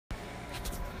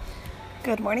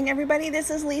Good morning, everybody.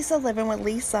 This is Lisa, Living with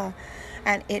Lisa,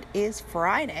 and it is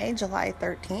Friday, July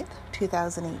 13th,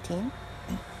 2018,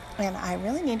 and I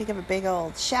really need to give a big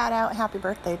old shout out, happy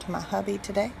birthday to my hubby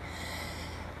today,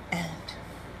 and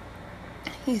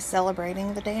he's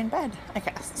celebrating the day in bed, I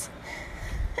guess.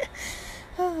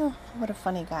 Oh, what a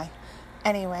funny guy.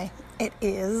 Anyway, it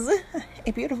is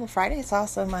a beautiful Friday. It's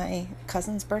also my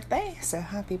cousin's birthday, so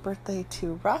happy birthday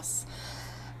to Russ.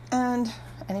 And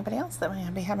anybody else that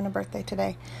might be having a birthday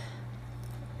today.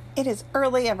 It is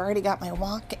early. I've already got my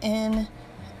walk in.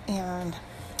 And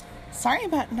sorry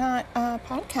about not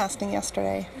podcasting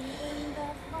yesterday.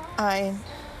 I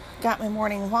got my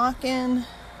morning walk in,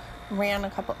 ran a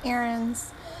couple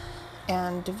errands,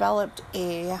 and developed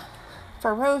a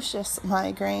ferocious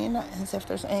migraine, as if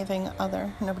there's anything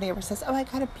other. Nobody ever says, oh, I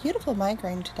got a beautiful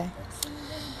migraine today.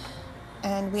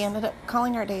 And we ended up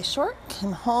calling our day short,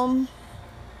 came home,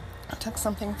 took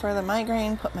something for the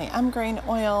migraine, put my Emgrain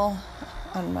oil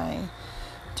on my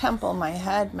temple, my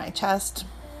head, my chest,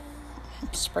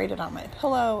 sprayed it on my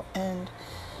pillow, and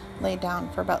laid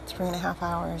down for about 3.5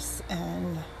 hours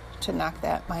and to knock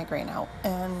that migraine out.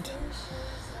 And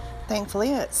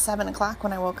thankfully at 7 o'clock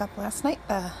when I woke up last night,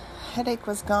 the headache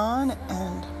was gone,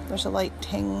 and there's a light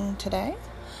ting today,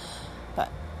 but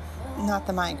not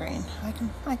the migraine.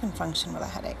 I can function with a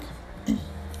headache.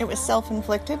 It was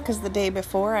self-inflicted because the day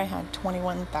before I had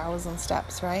 21,000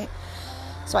 steps, right?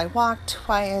 So I walked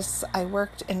twice. I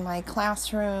worked in my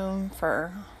classroom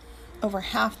for over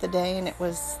half the day, and it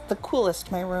was the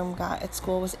coolest my room got at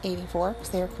school was 84 because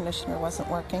the air conditioner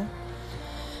wasn't working.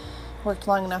 Worked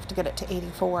long enough to get it to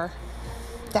 84,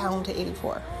 down to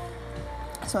 84.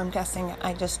 So I'm guessing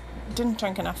I just didn't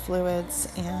drink enough fluids,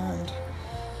 and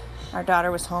our daughter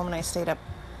was home, and I stayed up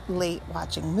late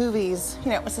watching movies.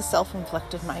 It was a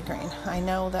self-inflicted migraine. I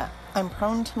know that I'm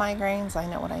prone to migraines. I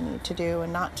know what I need to do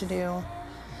and not to do.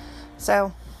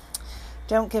 So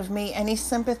don't give me any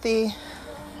sympathy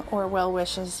or well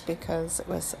wishes because it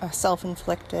was a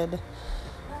self-inflicted.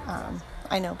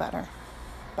 I know better.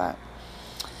 But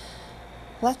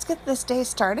let's get this day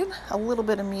started. A little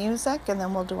bit of music, and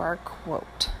then we'll do our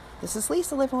quote. This is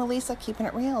Lisa, Living with Lisa, keeping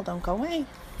it real. Don't go away.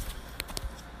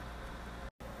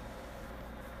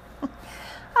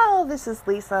 Oh, this is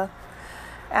Lisa.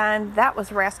 And that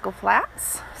was Rascal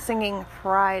Flatts singing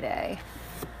Friday.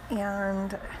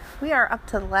 And we are up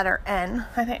to the letter N.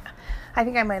 I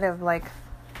think I might have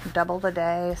doubled a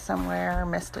day somewhere,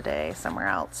 missed a day somewhere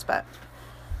else, but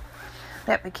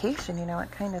that vacation,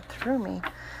 it kind of threw me.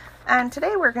 And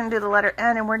today we're going to do the letter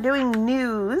N, and we're doing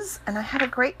news. And I had a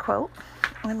great quote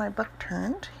when my book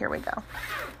turned. Here we go.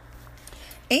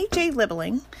 A.J.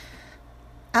 Liebling,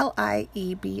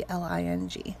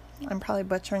 Liebling. I'm probably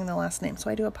butchering the last name, so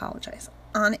I do apologize.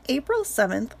 On April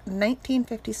 7th,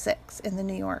 1956, in the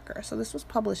New Yorker, so this was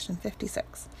published in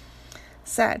 56,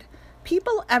 said,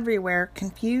 "People everywhere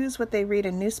confuse what they read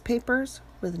in newspapers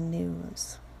with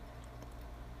news."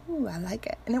 Ooh, I like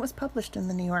it. And it was published in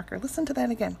the New Yorker. Listen to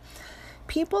that again.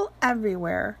 People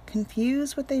everywhere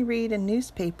confuse what they read in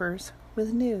newspapers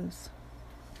with news.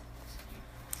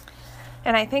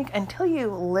 And I think until you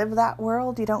live that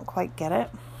world, you don't quite get it.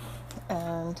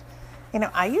 And,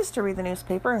 I used to read the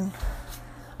newspaper, and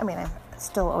I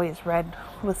still always read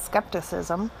with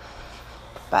skepticism,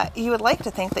 but you would like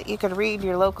to think that you could read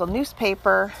your local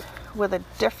newspaper with a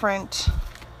different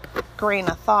grain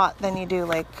of thought than you do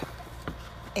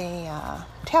a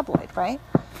tabloid, right?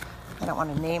 I don't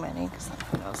want to name any because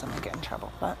who knows, I might get in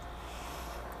trouble, but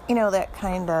that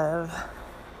kind of,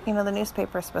 the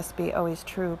newspaper is supposed to be always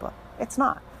true, but it's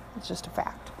not. It's just a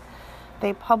fact.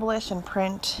 They publish and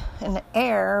print and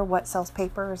air what sells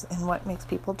papers and what makes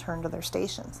people turn to their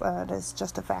stations. That is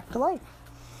just a fact of life.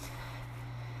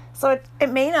 So it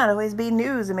may not always be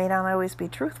news. It may not always be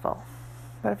truthful.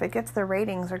 But if it gets the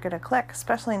ratings or get a click,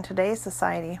 especially in today's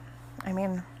society,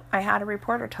 I had a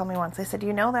reporter tell me once, they said,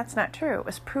 that's not true. It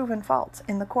was proven false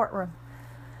in the courtroom.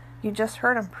 You just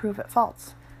heard him prove it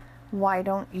false. Why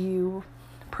don't you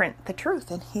print the truth?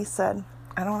 And he said,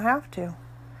 I don't have to.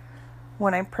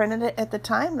 When I printed it at the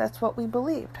time, that's what we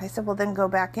believed. I said, well, then go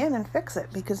back in and fix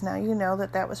it, because now you know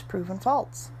that was proven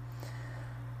false.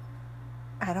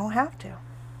 I don't have to.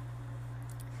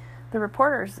 The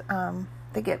reporters,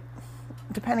 they get,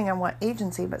 depending on what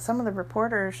agency, but some of the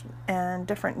reporters and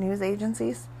different news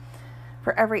agencies,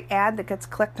 for every ad that gets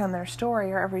clicked on their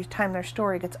story or every time their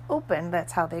story gets opened,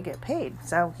 that's how they get paid.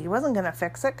 So he wasn't going to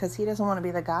fix it because he doesn't want to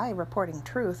be the guy reporting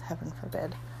truth, heaven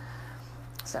forbid.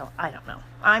 So I don't know.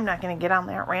 I'm not going to get on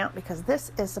that rant because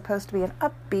this is supposed to be an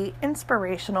upbeat,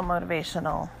 inspirational,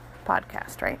 motivational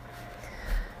podcast, right?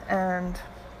 And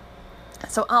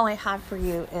So all I have for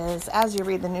you is, as you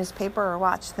read the newspaper or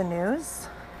watch the news,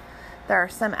 there are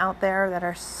some out there that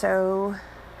are so,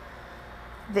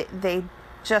 they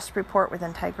just report with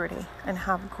integrity and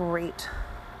have great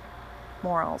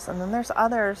morals. And then there's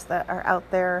others that are out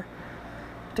there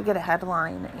to get a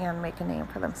headline and make a name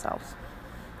for themselves.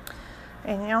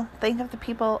 And, think of the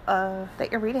people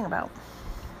that you're reading about,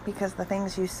 because the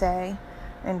things you say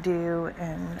and do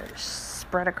and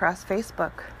spread across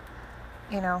Facebook,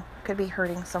 could be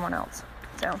hurting someone else.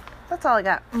 So that's all I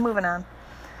got. Moving on.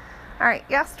 All right.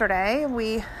 Yesterday,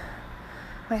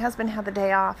 my husband had the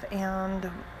day off, and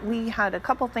we had a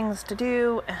couple things to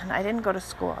do, and I didn't go to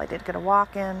school. I did get a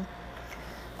walk-in.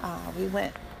 We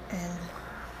went and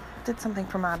did something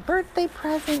for my birthday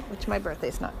present, which my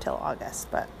birthday's not till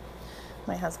August, but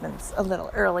my husband's a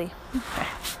little early.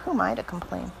 Who am I to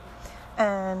complain?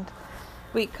 And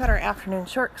we cut our afternoon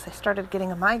short because I started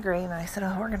getting a migraine, and I said,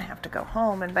 we're going to have to go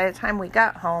home. And by the time we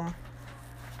got home,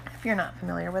 if you're not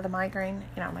familiar with a migraine,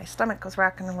 my stomach was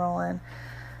rocking and rolling,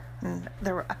 and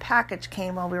a package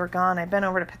came while we were gone. I bent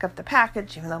over to pick up the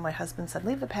package, even though my husband said,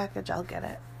 leave the package, I'll get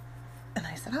it. And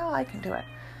I said, I can do it.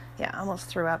 Yeah, I almost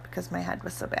threw up because my head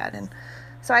was so bad. And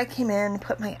so I came in,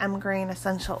 put my M-Grain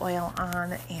essential oil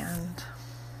on, and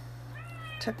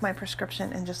took my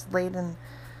prescription and just laid in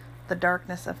the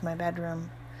darkness of my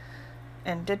bedroom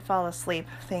and did fall asleep,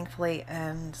 thankfully,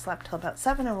 and slept till about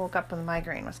 7 and woke up and the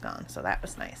migraine was gone. So that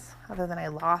was nice. Other than I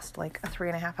lost like a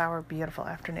 3.5 hour beautiful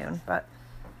afternoon, but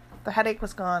the headache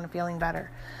was gone, feeling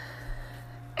better.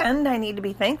 And I need to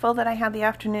be thankful that I had the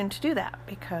afternoon to do that,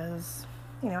 because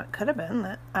it could have been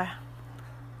that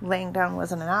laying down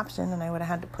wasn't an option and I would have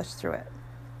had to push through it.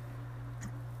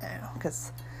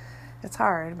 Because it's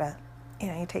hard, but,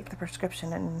 you take the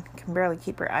prescription and can barely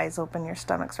keep your eyes open, your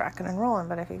stomach's rocking and rolling,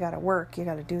 but if you got to work, you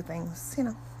got to do things,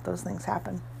 those things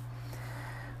happen.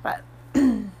 But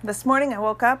this morning I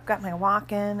woke up, got my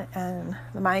walk-in, and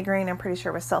the migraine, I'm pretty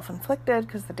sure, was self-inflicted,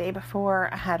 because the day before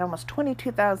I had almost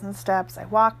 22,000 steps. I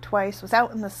walked twice, was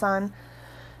out in the sun.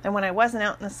 And when I wasn't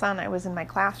out in the sun, I was in my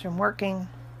classroom working,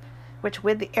 which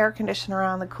with the air conditioner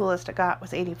on, the coolest it got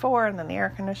was 84, and then the air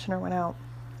conditioner went out.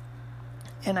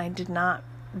 And I did not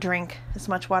drink as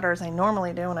much water as I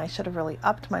normally do, and I should have really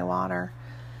upped my water.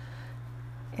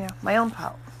 My own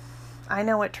fault. I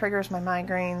know what triggers my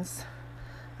migraines.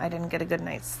 I didn't get a good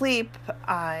night's sleep.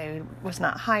 I was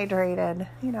not hydrated,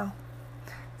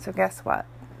 So guess what?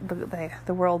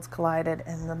 The worlds collided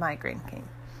and the migraine came.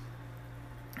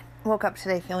 Woke up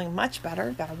today feeling much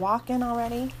better. Got a walk-in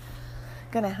already.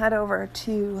 Gonna head over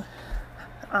to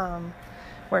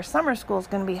where summer school is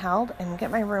going to be held and get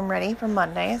my room ready for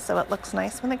Monday so it looks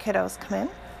nice when the kiddos come in.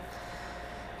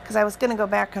 Because I was going to go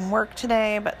back and work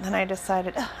today, but then I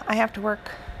decided I have to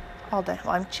work all day.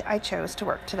 Well, I chose to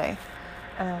work today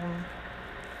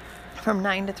from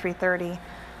 9 to 3:30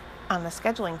 on the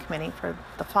scheduling committee for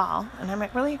the fall, and I'm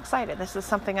really excited. This is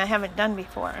something I haven't done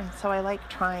before, and so I like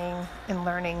trying and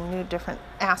learning new different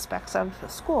aspects of the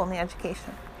school and the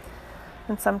education.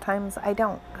 And sometimes I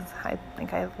don't, because I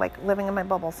think I like living in my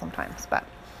bubble sometimes, but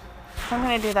I'm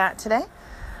going to do that today.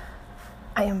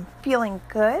 I am feeling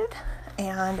good,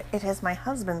 and it is my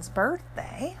husband's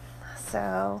birthday,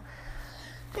 so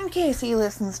in case he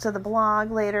listens to the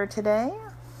blog later today,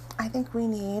 I think we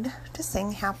need to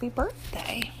sing happy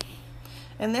birthday.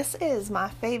 And this is my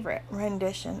favorite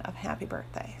rendition of Happy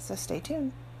Birthday, so stay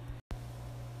tuned.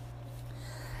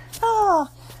 Oh,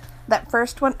 that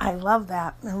first one, I love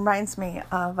that. It reminds me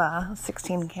of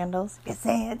 16 Candles. You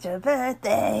say it's your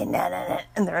birthday, na, na, na.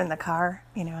 And they're in the car,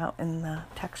 out in the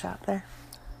tech shop there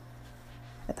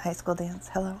at the high school dance.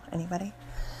 Hello, anybody?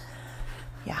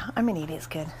 Yeah, I'm an 80s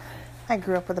kid. I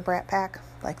grew up with the Brat Pack,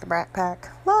 like the Brat Pack,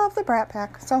 love the Brat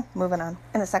Pack. So, moving on.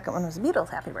 And the second one was Beatles'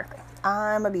 Happy Birthday.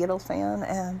 I'm a Beatles fan,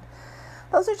 and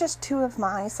those are just two of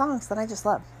my songs that I just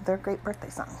love. They're great birthday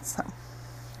songs. So,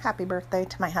 happy birthday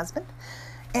to my husband.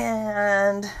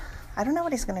 And I don't know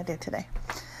what he's going to do today.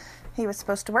 He was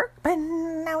supposed to work, but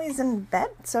now he's in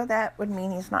bed, so that would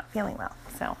mean he's not feeling well.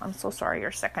 So, I'm so sorry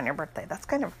you're sick on your birthday. That's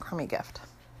kind of a crummy gift.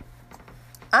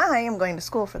 I am going to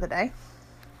school for the day.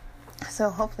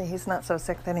 So hopefully he's not so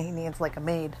sick that he needs like a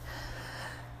maid.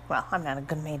 Well, I'm not a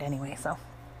good maid anyway, so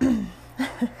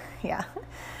yeah.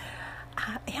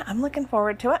 I'm looking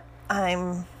forward to it.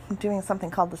 I'm doing something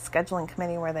called the scheduling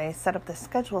committee, where they set up the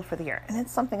schedule for the year, and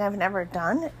it's something I've never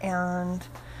done, and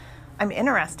I'm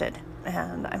interested,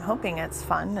 and I'm hoping it's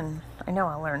fun, and I know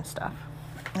I'll learn stuff.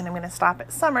 And I'm going to stop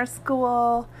at summer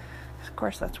school. Of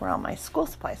course, that's where all my school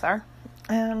supplies are,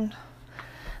 and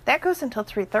that goes until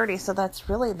 3:30, so that's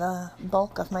really the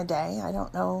bulk of my day. I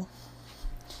don't know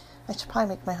I should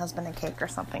probably make my husband a cake or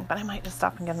something, but I might just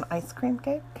stop and get an ice cream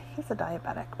cake. He's a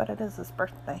diabetic, but it is his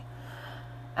birthday,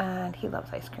 and he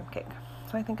loves ice cream cake.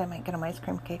 So I think I might get him ice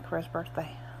cream cake for his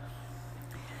birthday.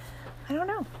 I don't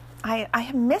know. I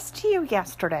have missed you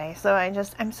yesterday, so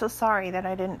I'm so sorry that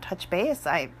I didn't touch base.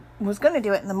 I was going to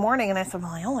do it in the morning, and I said,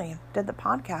 well, I only did the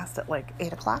podcast at like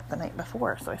 8 o'clock the night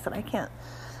before, so I said, I can't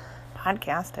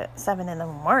podcast at 7 in the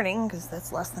morning because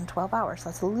that's less than 12 hours.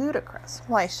 That's ludicrous.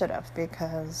 Well, I should have,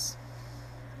 because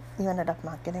you ended up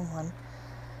not getting one.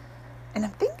 And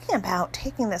I'm thinking about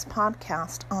taking this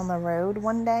podcast on the road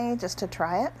one day just to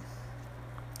try it.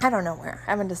 I don't know where.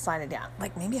 I haven't decided yet.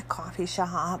 Like maybe a coffee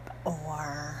shop,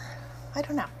 or I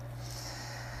don't know.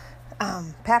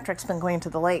 Patrick's been going to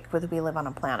the lake with We Live on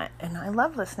a Planet, and I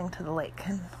love listening to the lake,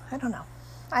 and I don't know.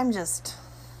 I don't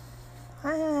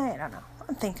know.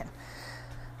 I'm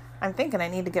thinking I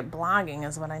need to get blogging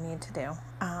is what I need to do.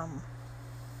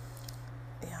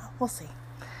 Yeah, we'll see.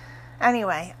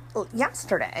 Anyway,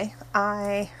 yesterday,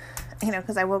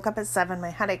 because I woke up at 7,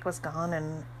 my headache was gone,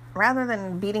 and rather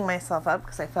than beating myself up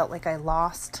because I felt like I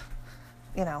lost,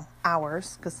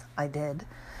 hours, because I did,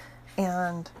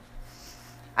 and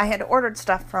I had ordered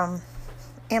stuff from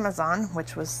Amazon,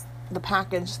 which was the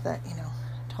package that,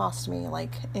 tossed me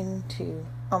like into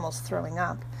almost throwing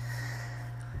up.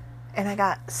 And I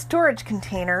got storage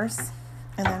containers,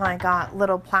 and then I got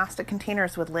little plastic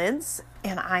containers with lids,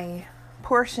 and I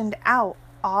portioned out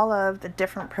all of the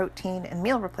different protein and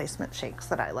meal replacement shakes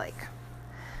that I like.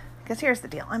 Because here's the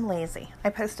deal, I'm lazy. I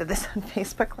posted this on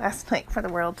Facebook last night for the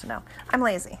world to know. I'm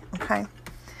lazy, okay?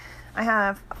 I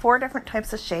have 4 different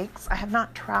types of shakes. I have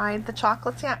not tried the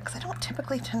chocolates yet, because I don't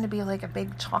typically tend to be like a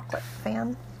big chocolate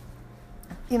fan.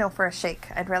 For a shake,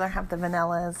 I'd rather have the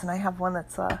vanillas, and I have one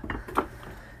that's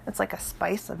it's like a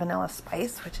vanilla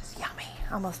spice, which is yummy.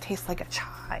 Almost tastes like a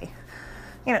chai.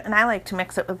 And I like to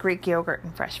mix it with Greek yogurt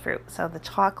and fresh fruit. So the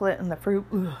chocolate and the fruit,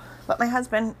 ugh. But my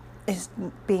husband is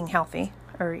being healthy,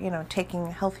 or,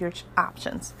 taking healthier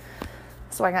options.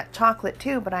 So I got chocolate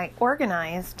too, but I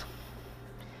organized,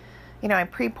 I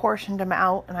pre-portioned them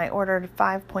out, and I ordered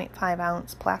 5.5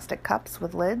 ounce plastic cups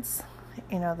with lids,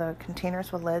 the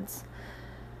containers with lids.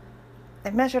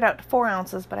 It measured out to 4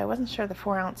 ounces, but I wasn't sure the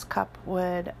 4 ounce cup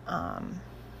would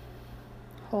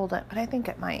hold it, but I think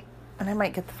it might. And I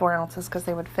might get the 4 ounces because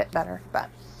they would fit better.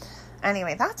 But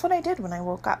anyway, that's what I did when I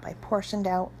woke up. I portioned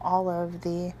out all of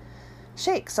the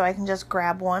shakes so I can just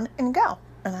grab one and go.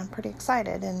 And I'm pretty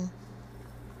excited. And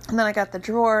then I got the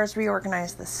drawers,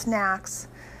 reorganized the snacks.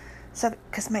 So,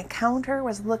 because my counter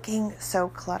was looking so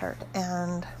cluttered,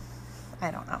 and I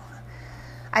don't know.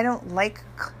 I don't like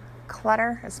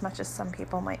clutter as much as some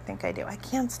people might think I do. I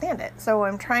can't stand it. So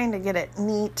I'm trying to get it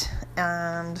neat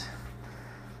and,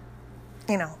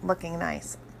 looking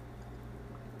nice.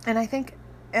 And I think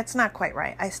it's not quite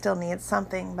right. I still need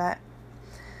something, but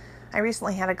I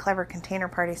recently had a Clever Container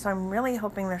party, so I'm really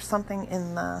hoping there's something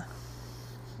in the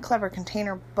Clever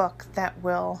Container book that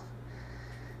will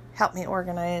help me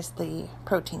organize the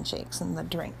protein shakes and the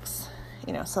drinks,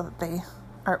 so that they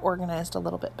are organized a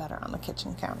little bit better on the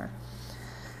kitchen counter.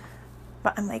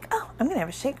 But I'm like, I'm going to have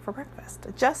a shake for breakfast.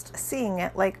 Just seeing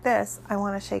it like this, I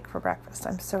want a shake for breakfast.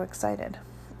 I'm so excited.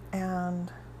 And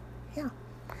yeah,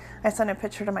 I sent a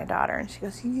picture to my daughter, and she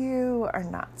goes, you are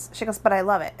nuts. She goes, but I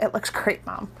love it. It looks great,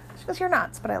 Mom. She goes, you're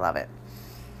nuts, but I love it.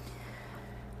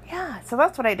 Yeah, so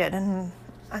that's what I did. And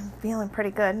I'm feeling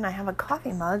pretty good. And I have a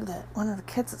coffee mug that one of the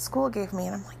kids at school gave me.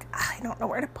 And I'm like, I don't know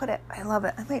where to put it. I love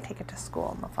it. I might take it to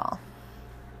school in the fall.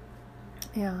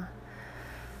 Yeah.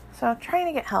 So trying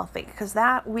to get healthy, because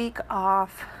that week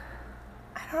off,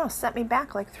 I don't know, set me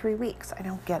back like 3 weeks. I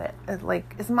don't get it.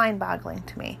 It's mind-boggling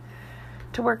to me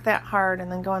to work that hard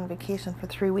and then go on vacation for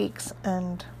 3 weeks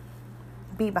and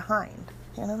be behind.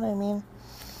 You know what I mean?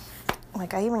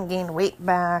 Like, I even gained weight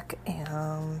back,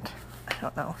 and I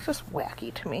don't know, it's just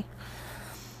wacky to me.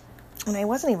 And I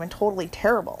wasn't even totally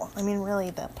terrible. I mean,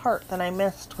 really, the part that I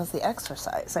missed was the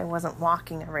exercise. I wasn't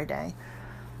walking every day.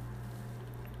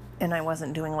 And I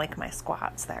wasn't doing like my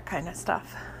squats, that kind of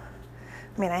stuff.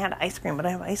 I mean, I had ice cream, but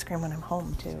I have ice cream when I'm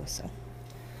home too, so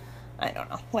I don't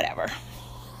know, whatever.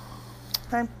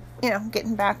 I'm,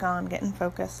 getting back on, getting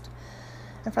focused.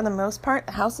 And for the most part,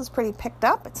 the house is pretty picked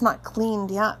up. It's not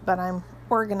cleaned yet, but I'm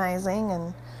organizing,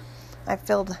 and I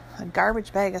filled a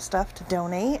garbage bag of stuff to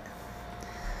donate.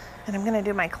 And I'm going to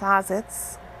do my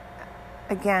closets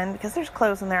again, because there's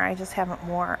clothes in there I just haven't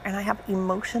worn, and I have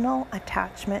emotional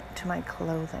attachment to my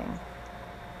clothing.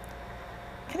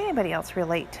 Can anybody else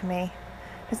relate to me?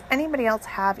 Does anybody else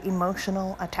have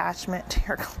emotional attachment to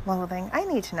your clothing? I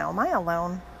need to know. Am I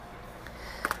alone?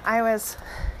 I was,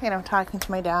 talking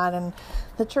to my dad, and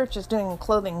the church is doing a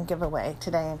clothing giveaway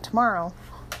today and tomorrow,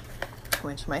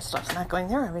 which my stuff's not going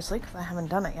there, obviously, because I haven't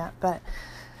done it yet. But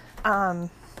I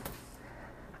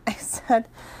said,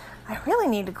 I really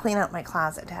need to clean out my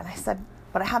closet, Dad. I said,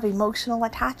 but I have emotional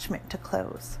attachment to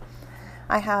clothes.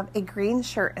 I have a green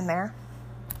shirt in there.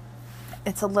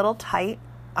 It's a little tight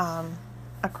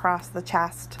across the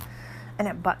chest, and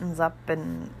it buttons up,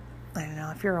 and I don't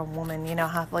know, if you're a woman, you know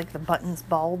how like the buttons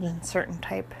bulge in certain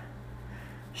type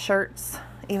shirts,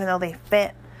 even though they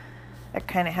fit, it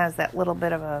kind of has that little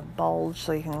bit of a bulge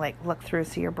so you can like look through,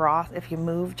 see your bra if you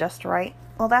move just right.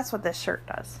 Well, that's what this shirt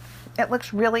does. It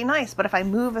looks really nice, but if I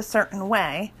move a certain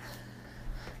way,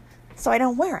 so I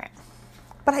don't wear it.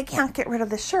 But I can't get rid of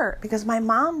the shirt because my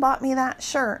mom bought me that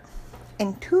shirt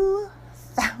in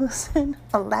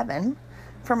 2011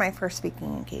 for my first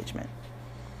speaking engagement.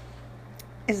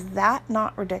 Is that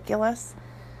not ridiculous?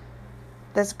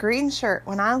 This green shirt,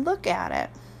 when I look at it,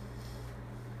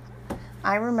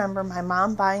 I remember my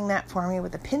mom buying that for me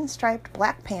with the pinstriped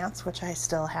black pants, which I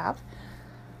still have,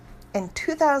 in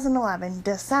 2011,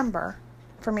 December,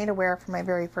 for me to wear for my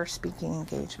very first speaking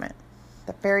engagement.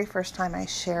 The very first time I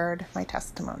shared my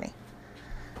testimony.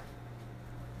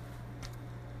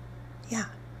 Yeah,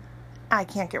 I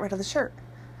can't get rid of the shirt.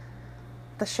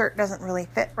 The shirt doesn't really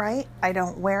fit right. I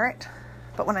don't wear it.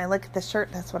 But when I look at the shirt,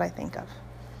 that's what I think of.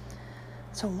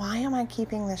 So why am I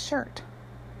keeping this shirt?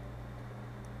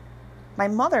 My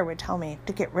mother would tell me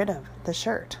to get rid of the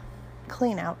shirt.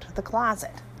 Clean out the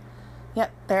closet.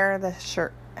 Yet there the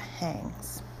shirt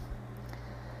hangs.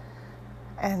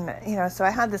 And, so I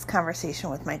had this conversation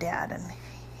with my dad, and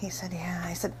he said, yeah.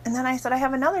 I said, I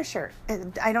have another shirt.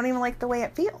 I don't even like the way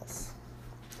it feels.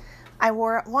 I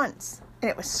wore it once,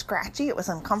 and it was scratchy, it was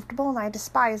uncomfortable, and I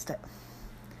despised it.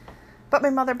 But my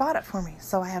mother bought it for me,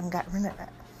 so I haven't gotten rid of it.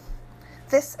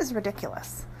 This is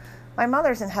ridiculous. My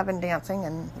mother's in heaven dancing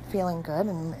and feeling good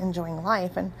and enjoying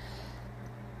life, and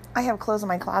I have clothes in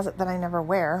my closet that I never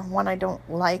wear. One I don't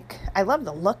like. I love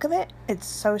the look of it. It's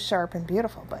so sharp and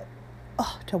beautiful, but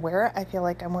to wear it, I feel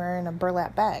like I'm wearing a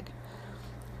burlap bag.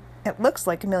 It looks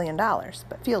like $1 million,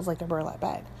 but feels like a burlap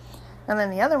bag. And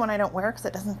then the other one I don't wear because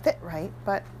it doesn't fit right,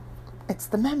 but it's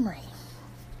the memory.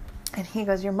 And he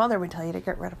goes, your mother would tell you to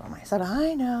get rid of them. I said,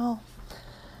 I know.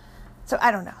 So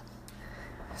I don't know.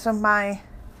 So my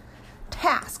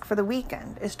task for the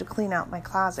weekend is to clean out my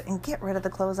closet and get rid of the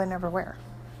clothes I never wear.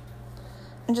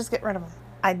 And just get rid of them.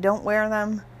 I don't wear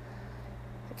them.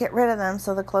 Get rid of them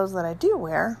so the clothes that I do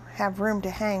wear have room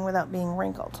to hang without being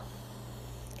wrinkled.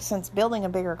 Since building a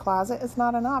bigger closet is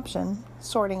not an option,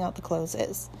 sorting out the clothes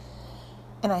is.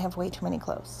 And I have way too many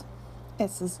clothes.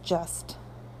 This is just,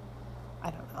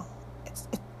 I don't know.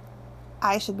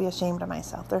 I should be ashamed of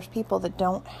myself. There's people that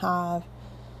don't have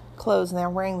clothes and they're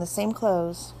wearing the same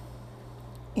clothes,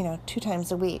 2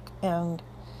 times a week. And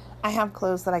I have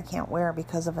clothes that I can't wear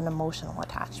because of an emotional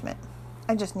attachment.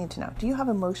 I just need to know, do you have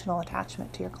emotional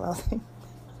attachment to your clothing?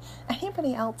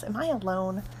 Anybody else? Am I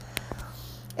alone?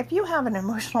 If you have an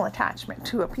emotional attachment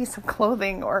to a piece of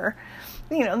clothing or,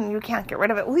 you can't get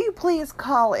rid of it, will you please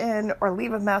call in or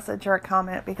leave a message or a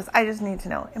comment? Because I just need to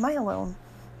know, am I alone?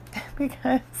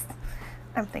 Because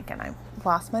I'm thinking I've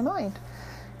lost my mind.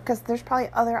 Because there's probably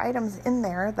other items in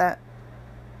there that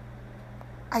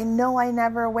I know I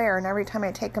never wear. And every time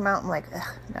I take them out, I'm like,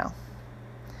 ugh, no.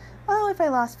 Oh, if I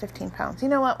lost 15 pounds. You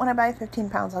know what? When I buy 15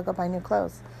 pounds, I'll go buy new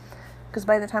clothes. Because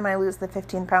by the time I lose the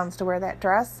 15 pounds to wear that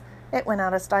dress, it went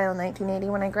out of style in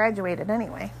 1980 when I graduated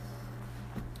anyway.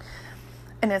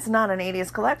 And it's not an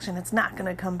 80s collection. It's not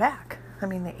going to come back. I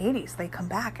mean, the 80s, they come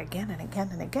back again and again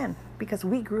and again. Because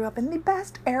we grew up in the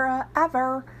best era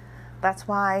ever. That's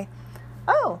why,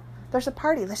 there's a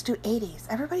party. Let's do 80s.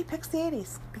 Everybody picks the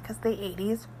 80s because the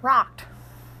 80s rocked.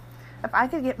 If I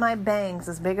could get my bangs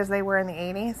as big as they were in the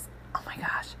 80s, oh my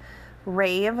gosh.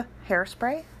 Rave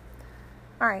hairspray.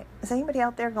 All right. Is anybody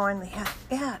out there going,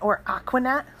 yeah. Or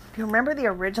Aquanet. Do you remember the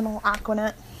original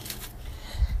Aquanet?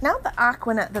 Not the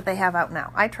Aquanet that they have out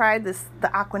now. I tried the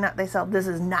Aquanet they sell. This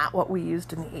is not what we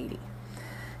used in the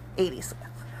 80s.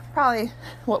 Probably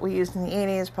what we used in the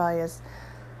 80s probably is,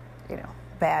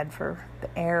 bad for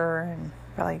the air and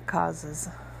probably causes,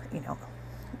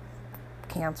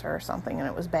 cancer or something, and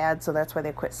it was bad, so that's why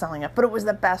they quit selling it. But it was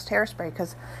the best hairspray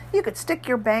because you could stick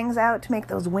your bangs out to make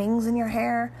those wings in your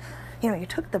hair. You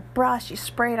took the brush, you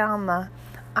sprayed on the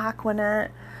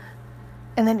Aquanet,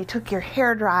 and then you took your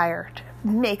hair dryer to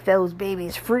make those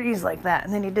babies freeze like that,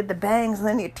 and then you did the bangs, and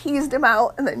then you teased them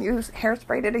out, and then you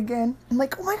hairsprayed it again. I'm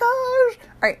like, oh my gosh.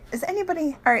 All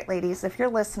right, ladies, if you're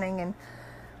listening and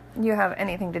you have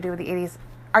anything to do with the 80s,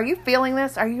 Are you feeling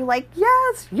this? Are you like,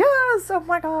 yes, oh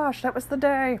my gosh, that was the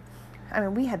day. I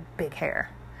mean, we had big hair.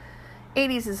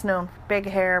 80s is known for big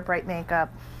hair, bright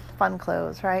makeup, fun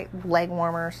clothes, right? Leg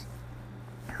warmers.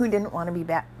 Who didn't want to be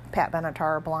Pat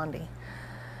Benatar or Blondie?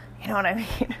 You know what I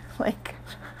mean? Like,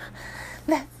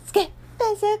 let's get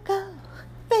physical.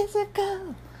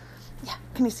 Yeah,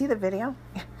 can you see the video?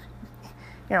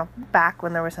 Back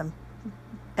when there was some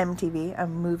MTV, a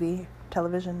movie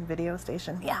television video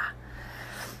station. Yeah.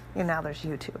 Now there's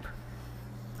YouTube.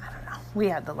 I don't know. We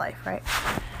had the life, right?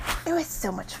 It was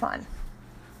so much fun.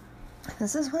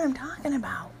 This is what I'm talking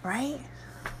about, right?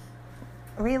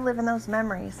 Reliving those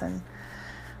memories. And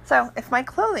so if my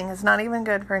clothing is not even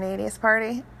good for an 80s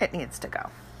party, it needs to go.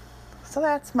 So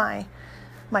that's my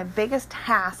biggest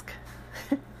task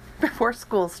before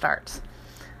school starts.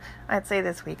 I'd say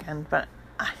this weekend, but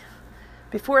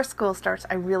before school starts,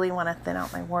 I really want to thin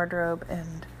out my wardrobe,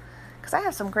 and because I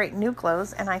have some great new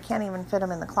clothes and I can't even fit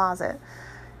them in the closet,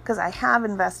 because I have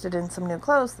invested in some new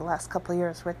clothes the last couple of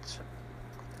years, which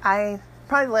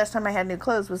probably the last time I had new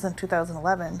clothes was in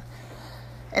 2011.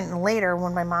 And later,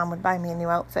 when my mom would buy me a new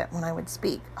outfit when I would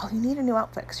speak, oh, you need a new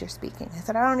outfit because you're speaking. I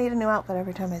said, I don't need a new outfit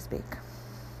every time I speak.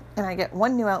 And I get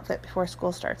one new outfit before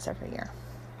school starts every year.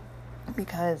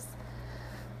 Because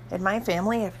in my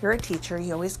family, if you're a teacher,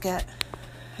 you always get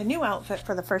a new outfit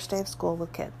for the first day of school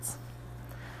with kids.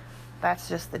 That's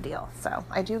just the deal. So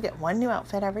I do get one new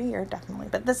outfit every year, definitely.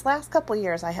 But this last couple of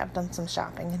years, I have done some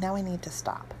shopping, and now I need to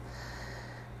stop.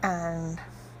 And,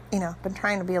 been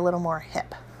trying to be a little more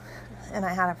hip. And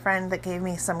I had a friend that gave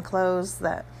me some clothes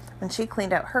that when she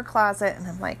cleaned out her closet, and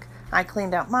I'm like, I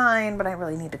cleaned out mine, but I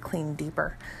really need to clean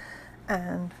deeper.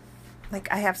 And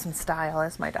I have some style,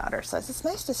 as my daughter says. It's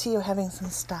nice to see you having some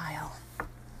style.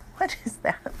 What is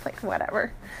that?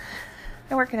 Whatever.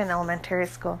 I work in an elementary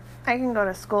school. I can go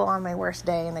to school on my worst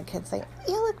day and the kids say,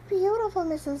 you look beautiful,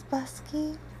 Mrs.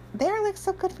 Buskey. They're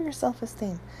so good for your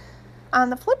self-esteem. On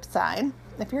the flip side,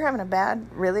 if you're having a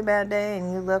really bad day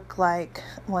and you look like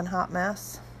one hot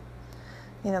mess,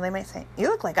 they might say, you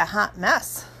look like a hot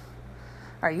mess.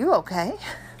 Are you okay?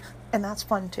 And that's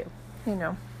fun too.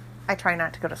 I try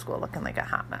not to go to school looking like a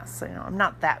hot mess. So, I'm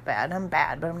not that bad. I'm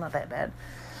bad, but I'm not that bad.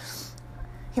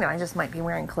 I just might be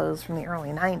wearing clothes from the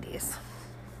early 90s.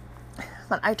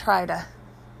 But I try to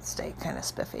stay kind of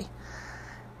spiffy.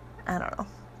 I don't know.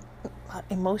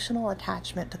 Emotional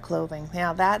attachment to clothing.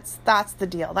 Yeah, that's the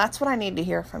deal. That's what I need to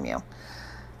hear from you.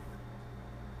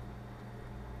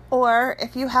 Or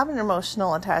if you have an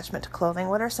emotional attachment to clothing,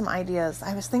 what are some ideas?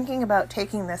 I was thinking about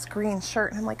taking this green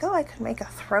shirt and I'm like, I could make a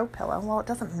throw pillow. Well, it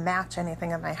doesn't match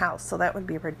anything in my house, so that would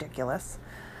be ridiculous.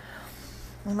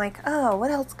 I'm like, what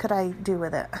else could I do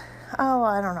with it?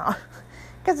 I don't know.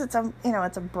 Because it's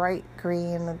a bright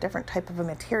green, a different type of a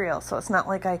material, so it's not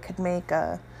like I could make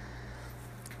a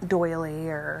doily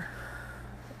or,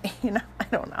 I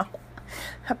don't know,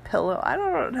 a pillow. I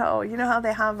don't know. You know how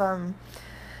they have,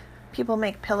 people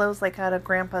make pillows out of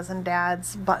grandpa's and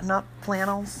dad's button-up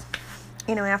flannels?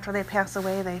 After they pass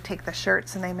away, they take the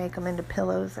shirts and they make them into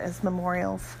pillows as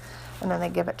memorials, and then they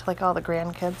give it to all the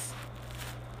grandkids.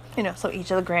 So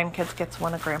each of the grandkids gets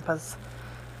one of grandpa's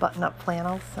button-up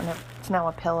flannels, and it's now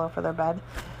a pillow for their bed.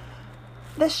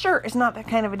 This shirt is not that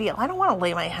kind of a deal. I don't want to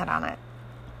lay my head on it.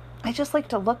 I just like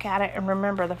to look at it and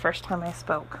remember the first time I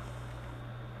spoke.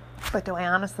 But do I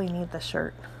honestly need the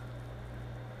shirt?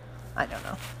 I don't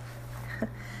know.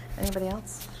 Anybody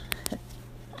else?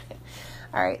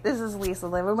 All right, this is Lisa,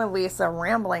 living with Lisa,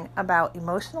 rambling about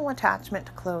emotional attachment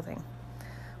to clothing.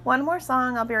 One more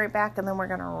song, I'll be right back, and then we're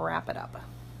going to wrap it up.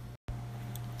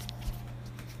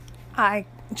 I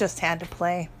just had to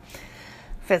play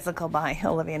Physical by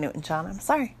Olivia Newton-John. I'm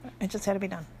sorry, it just had to be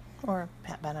done. Or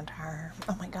Pat Benatar.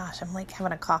 Oh my gosh, I'm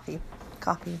having a coffee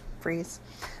freeze.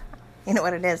 You know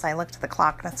what it is? I looked at the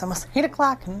clock and it's almost 8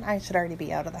 o'clock and I should already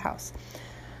be out of the house.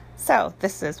 So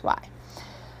this is why.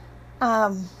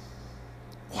 Have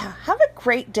a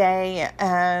great day,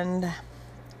 and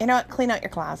clean out your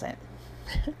closet.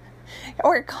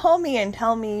 Or call me and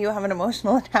tell me you have an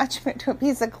emotional attachment to a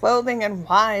piece of clothing and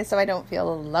why, so I don't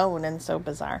feel alone and so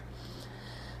bizarre.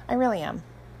 I really am.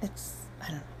 I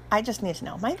don't know. I just need to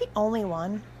know. Am I the only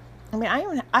one? I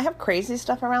mean, I have crazy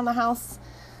stuff around the house.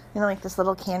 This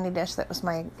little candy dish that was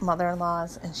my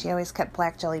mother-in-law's, and she always kept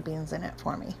black jelly beans in it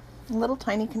for me. Little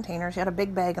tiny containers. She had a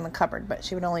big bag in the cupboard, but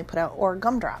she would only put out, or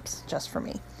gumdrops, just for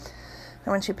me.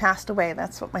 And when she passed away,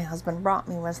 that's what my husband brought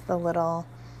me, was the little,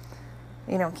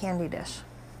 candy dish.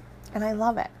 And I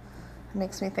love it. It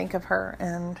makes me think of her,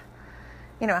 and,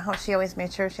 how she always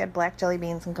made sure she had black jelly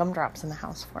beans and gumdrops in the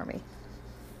house for me.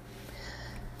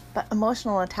 But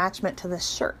emotional attachment to this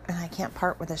shirt, and I can't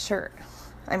part with a shirt.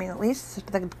 I mean, at least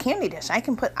the candy dish,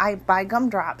 I buy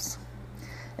gumdrops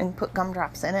and put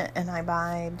gumdrops in it, and I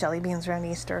buy jelly beans around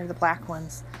Easter, the black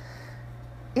ones.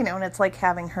 You know, and it's like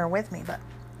having her with me. But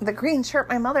the green shirt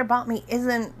my mother bought me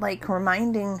isn't like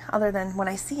reminding other than when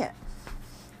I see it.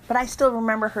 But I still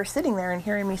remember her sitting there and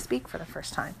hearing me speak for the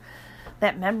first time.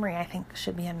 That memory, I think,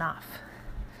 should be enough.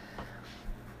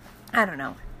 I don't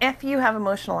know. If you have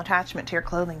emotional attachment to your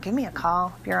clothing, give me a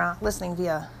call. If you're listening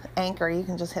via Anchor, you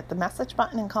can just hit the message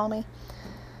button and call me.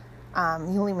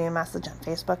 You leave me a message on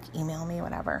Facebook, email me,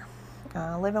 whatever.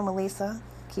 Living with Lisa,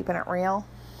 keeping it real.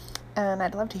 And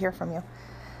I'd love to hear from you.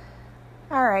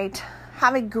 All right.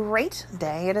 Have a great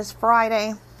day. It is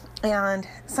Friday. And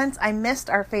since I missed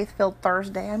our Faith-Filled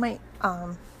Thursday, I might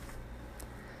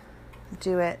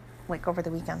do it like over the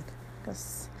weekend.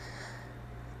 Because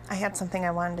I had something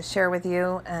I wanted to share with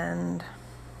you, and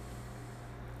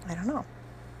I don't know.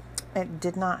 It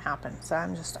did not happen. So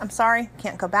I'm sorry.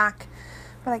 Can't go back,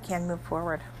 but I can move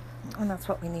forward. And that's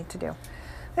what we need to do.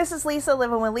 This is Lisa,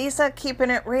 Living with Lisa, keeping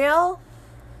it real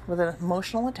with an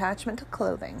emotional attachment to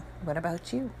clothing. What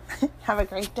about you? Have a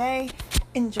great day.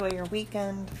 Enjoy your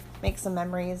weekend. Make some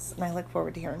memories, and I look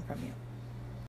forward to hearing from you.